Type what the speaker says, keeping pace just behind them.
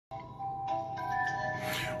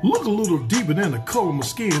Look a little deeper than the color of my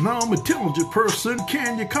skin. I'm an intelligent person,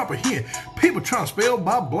 can you comprehend? People trying to spell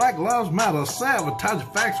by Black Lives Matter, sabotage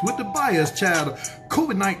facts with the bias chatter.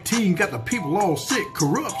 COVID-19 got the people all sick,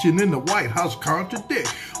 corruption in the White House contradict.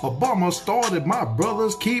 Obama started my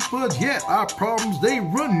brother's keepers, yet our problems, they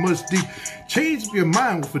run much deep. Change your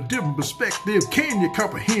mind with a different perspective. Can you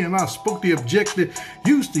comprehend? I spoke the objective.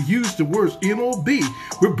 Used to use the words N-O-B.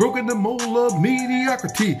 We're broken the mold of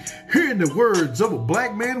mediocrity. Hearing the words of a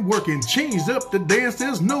black man working. Changed up the dance,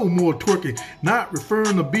 there's no more twerking. Not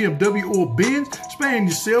referring to BMW or Benz. Span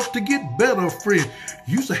yourself to get better, friend.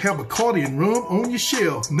 Used to have a accordion rum on your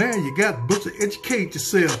shelf. Now you got books to educate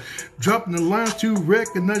yourself. Dropping the lines to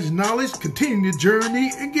recognize your knowledge. Continue your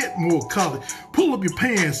journey and get more college. Pull up your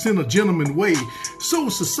pants in a gentleman way, so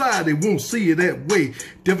society won't see you that way.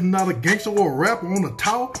 Definitely not a gangster or a rapper on a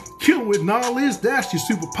towel. Killing with knowledge, that's your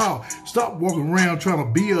superpower. Stop walking around trying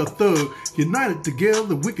to be a thug. United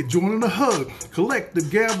together, we can join in a hug. Collective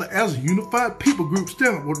gather as a unified people group.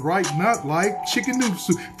 Stand up with right, not like chicken noodle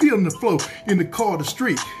soup. Feeling the flow in the car, the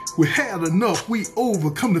street. We had enough, we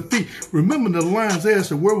overcome defeat. Remember the lines as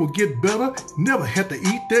the world will get better. Never had to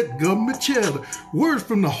eat that government cheddar. Words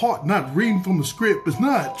from the heart, not reading from the script. It's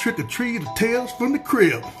not trick or treat or tales from the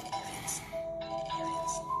crib.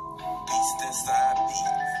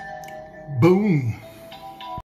 Boom.